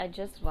I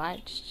just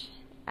watched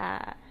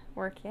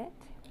Work It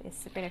with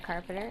Sabrina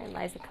Carpenter and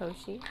Liza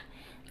Koshy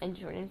and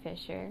Jordan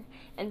Fisher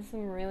and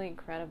some really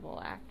incredible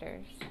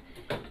actors.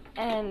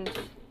 And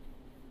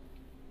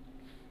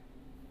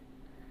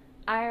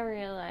I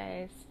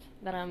realized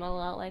that I'm a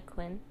lot like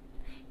Quinn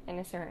in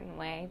a certain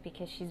way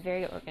because she's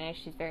very organized,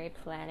 she's very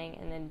planning,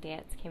 and then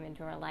dance came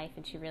into her life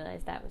and she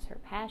realized that was her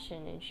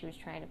passion and she was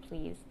trying to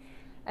please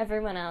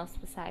everyone else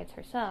besides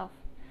herself.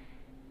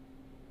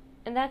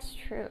 And that's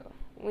true.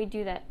 We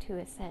do that to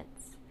a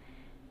sense.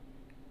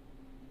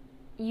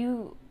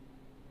 You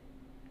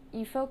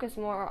focus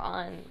more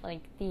on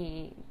like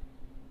the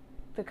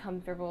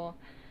comfortable,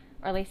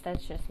 or at least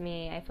that's just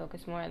me. I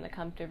focus more on the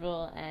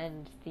comfortable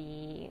and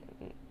the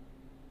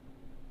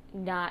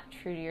not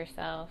true to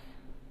yourself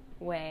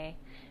way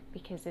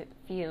because it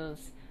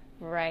feels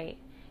right,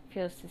 it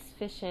feels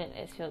sufficient,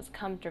 it feels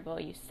comfortable,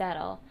 you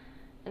settle.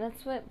 And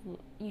that's what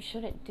you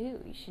shouldn't do.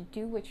 You should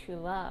do what you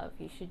love.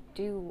 You should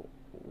do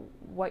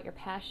what you're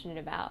passionate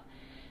about.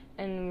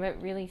 And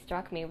what really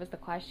struck me was the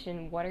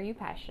question, what are you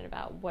passionate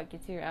about? What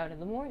gets you out in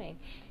the morning?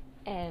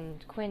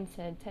 And Quinn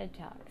said TED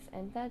Talks,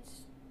 and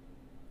that's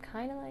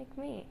kind of like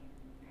me.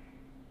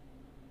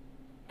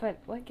 But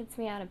what gets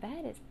me out of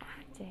bed is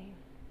acting.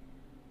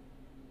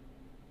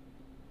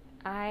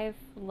 I've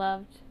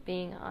loved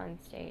being on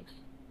stage.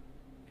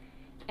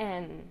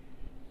 And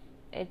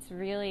it's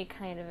really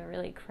kind of a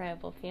really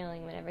incredible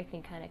feeling when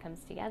everything kind of comes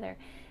together.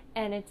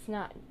 And it's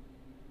not,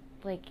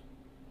 like,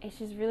 it's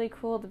just really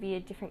cool to be a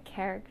different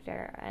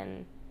character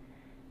and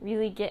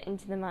really get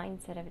into the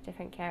mindset of a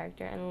different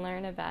character and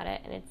learn about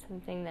it. And it's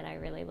something that I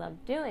really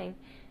love doing.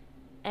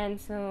 And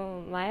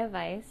so my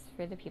advice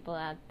for the people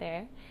out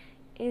there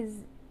is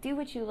do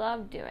what you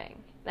love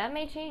doing. That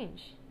may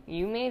change.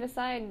 You may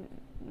decide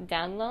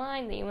down the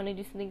line that you want to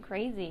do something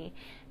crazy.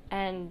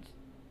 And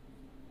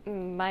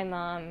my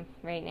mom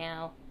right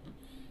now,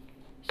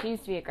 she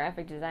used to be a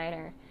graphic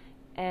designer,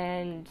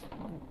 and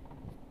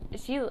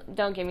she,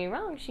 don't get me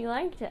wrong, she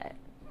liked it,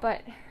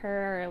 but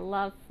her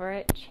love for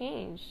it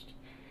changed,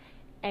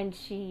 and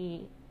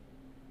she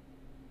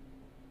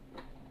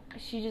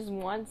just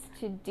wants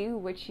to do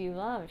what she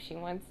loves. She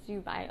wants to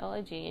do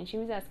biology, and she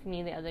was asking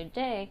me the other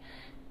day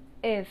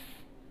if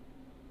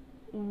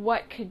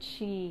what could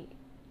she,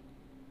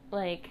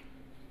 like,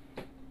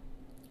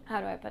 how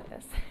do I put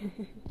this?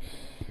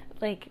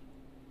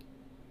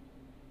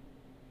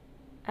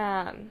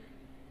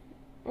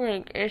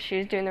 if she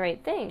was doing the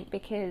right thing,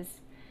 because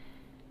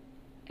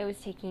it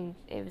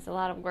was a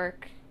lot of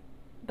work,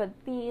 but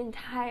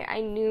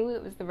I knew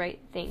it was the right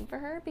thing for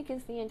her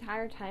because the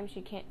entire time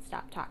she can't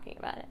stop talking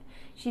about it.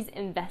 She's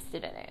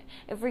invested in it.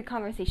 Every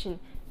conversation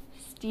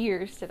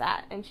steers to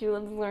that, and she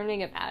loves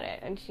learning about it,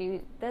 and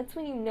that's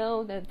when you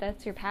know that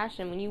that's your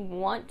passion, when you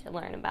want to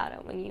learn about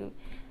it,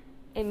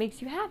 it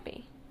makes you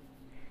happy.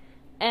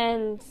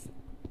 And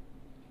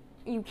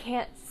you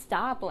can't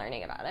stop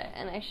learning about it.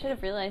 And I should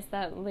have realized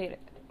that later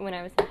when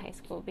I was in high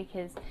school,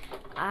 because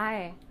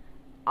I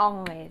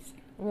always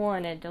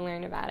wanted to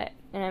learn about it.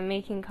 And I'm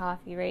making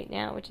coffee right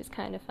now, which is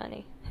kind of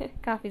funny.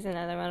 Coffee's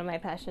another one of my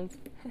passions.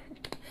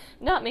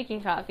 Not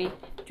making coffee,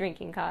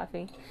 drinking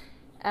coffee.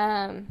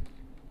 And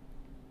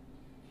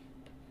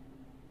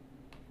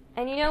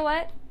you know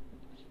what?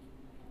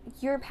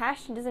 Your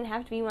passion doesn't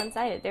have to be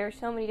one-sided. There are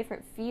so many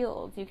different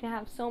fields. You can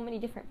have so many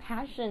different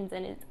passions,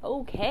 and it's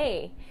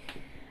okay.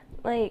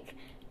 Like,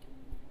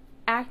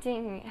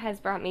 acting has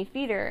brought me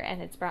theater,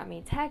 and it's brought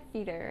me tech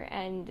theater,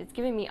 and it's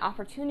given me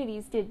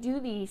opportunities to do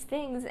these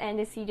things and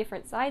to see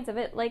different sides of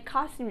it, like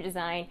costume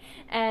design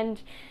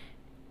and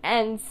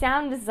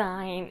sound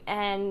design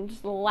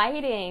and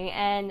lighting.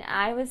 And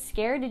I was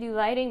scared to do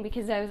lighting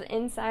because I was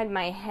inside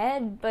my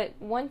head, but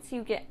once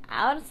you get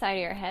outside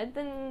of your head,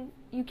 then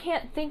you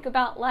can't think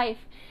about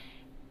life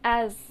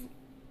as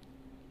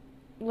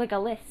like a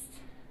list.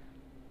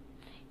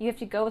 You have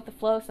to go with the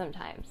flow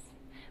sometimes.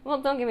 Well,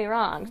 don't get me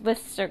wrong,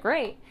 lists are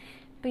great,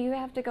 but you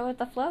have to go with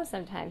the flow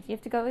sometimes. You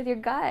have to go with your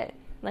gut.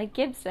 Like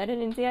Gibbs said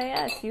in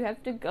NCIS, you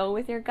have to go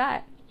with your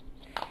gut.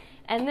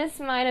 And this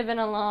might have been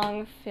a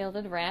long,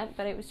 fielded rant,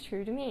 but it was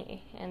true to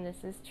me. And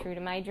this is true to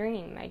my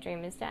dream. My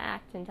dream is to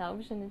act in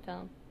television and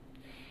film.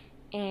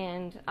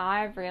 And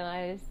I've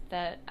realized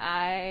that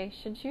I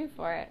should shoot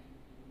for it.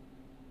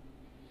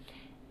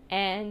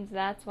 And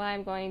that's why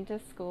I'm going to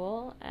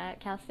school at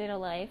Cal State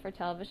LA for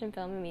television,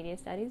 film, and media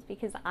studies,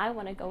 because I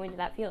want to go into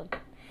that field.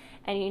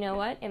 And you know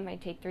what? It might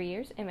take 3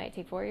 years, it might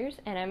take 4 years,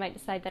 and I might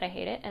decide that I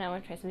hate it and I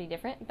want to try something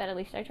different, but at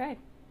least I tried.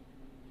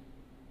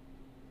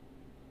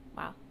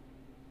 Wow.